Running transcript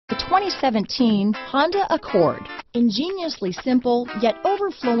2017 Honda Accord. Ingeniously simple, yet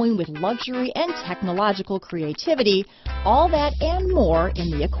overflowing with luxury and technological creativity, all that and more in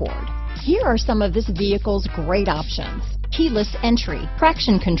the Accord. Here are some of this vehicle's great options: keyless entry,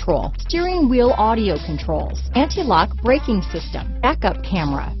 traction control, steering wheel audio controls, anti-lock braking system, backup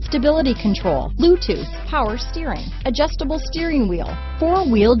camera, stability control, Bluetooth, power steering, adjustable steering wheel,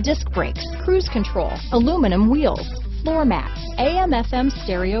 four-wheel disc brakes, cruise control, aluminum wheels, floor mats, AM/FM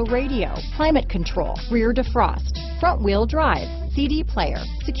stereo radio, climate control, rear defrost, front wheel drive, CD player,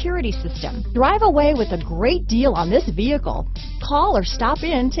 security system. Drive away with a great deal on this vehicle. Call or stop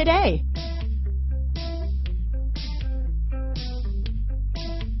in today.